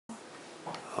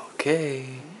Okay.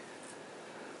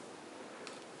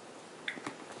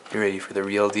 You ready for the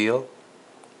real deal?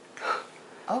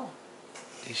 Oh.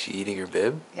 Is she eating her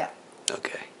bib? Yeah.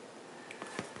 Okay.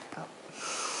 Oh.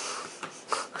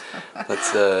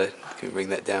 Let's, can we bring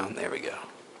that down? There we go.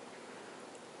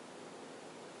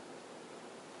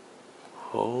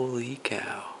 Holy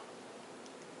cow.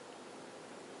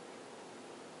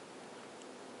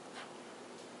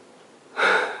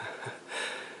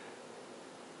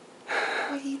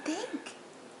 What do you think?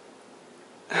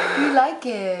 You like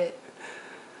it?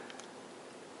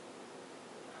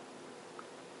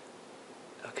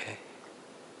 Okay.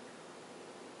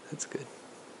 That's good.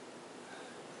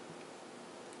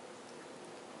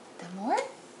 The more?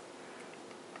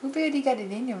 We already got it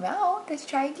in your mouth. Let's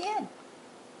try again.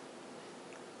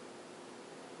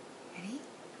 Ready?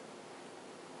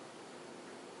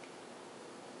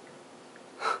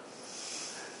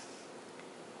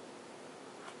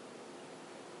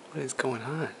 What is going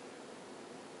on?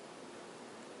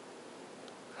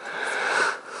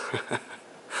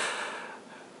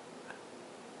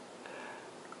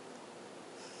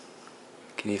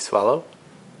 Can you swallow?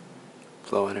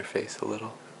 Blow on her face a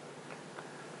little.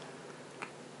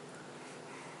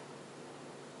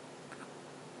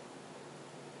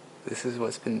 This is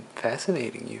what's been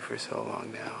fascinating you for so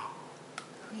long now.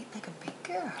 Eat like a big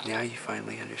girl. Now you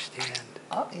finally understand.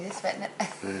 Oh, you just wetting it.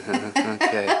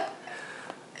 Okay.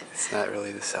 It's not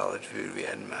really the solid food we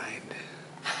had in mind.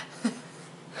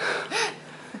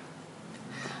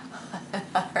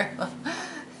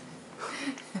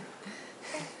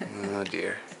 Oh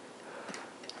dear.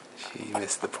 She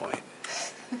missed the point.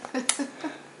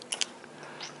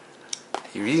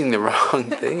 You're eating the wrong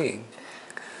thing.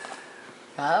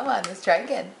 Come on, let's try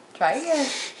again. Try again.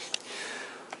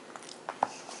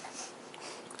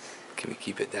 Can we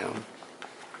keep it down?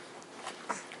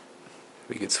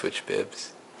 We could switch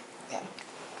bibs. Yeah.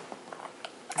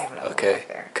 Leave it on the Okay, back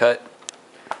there. cut.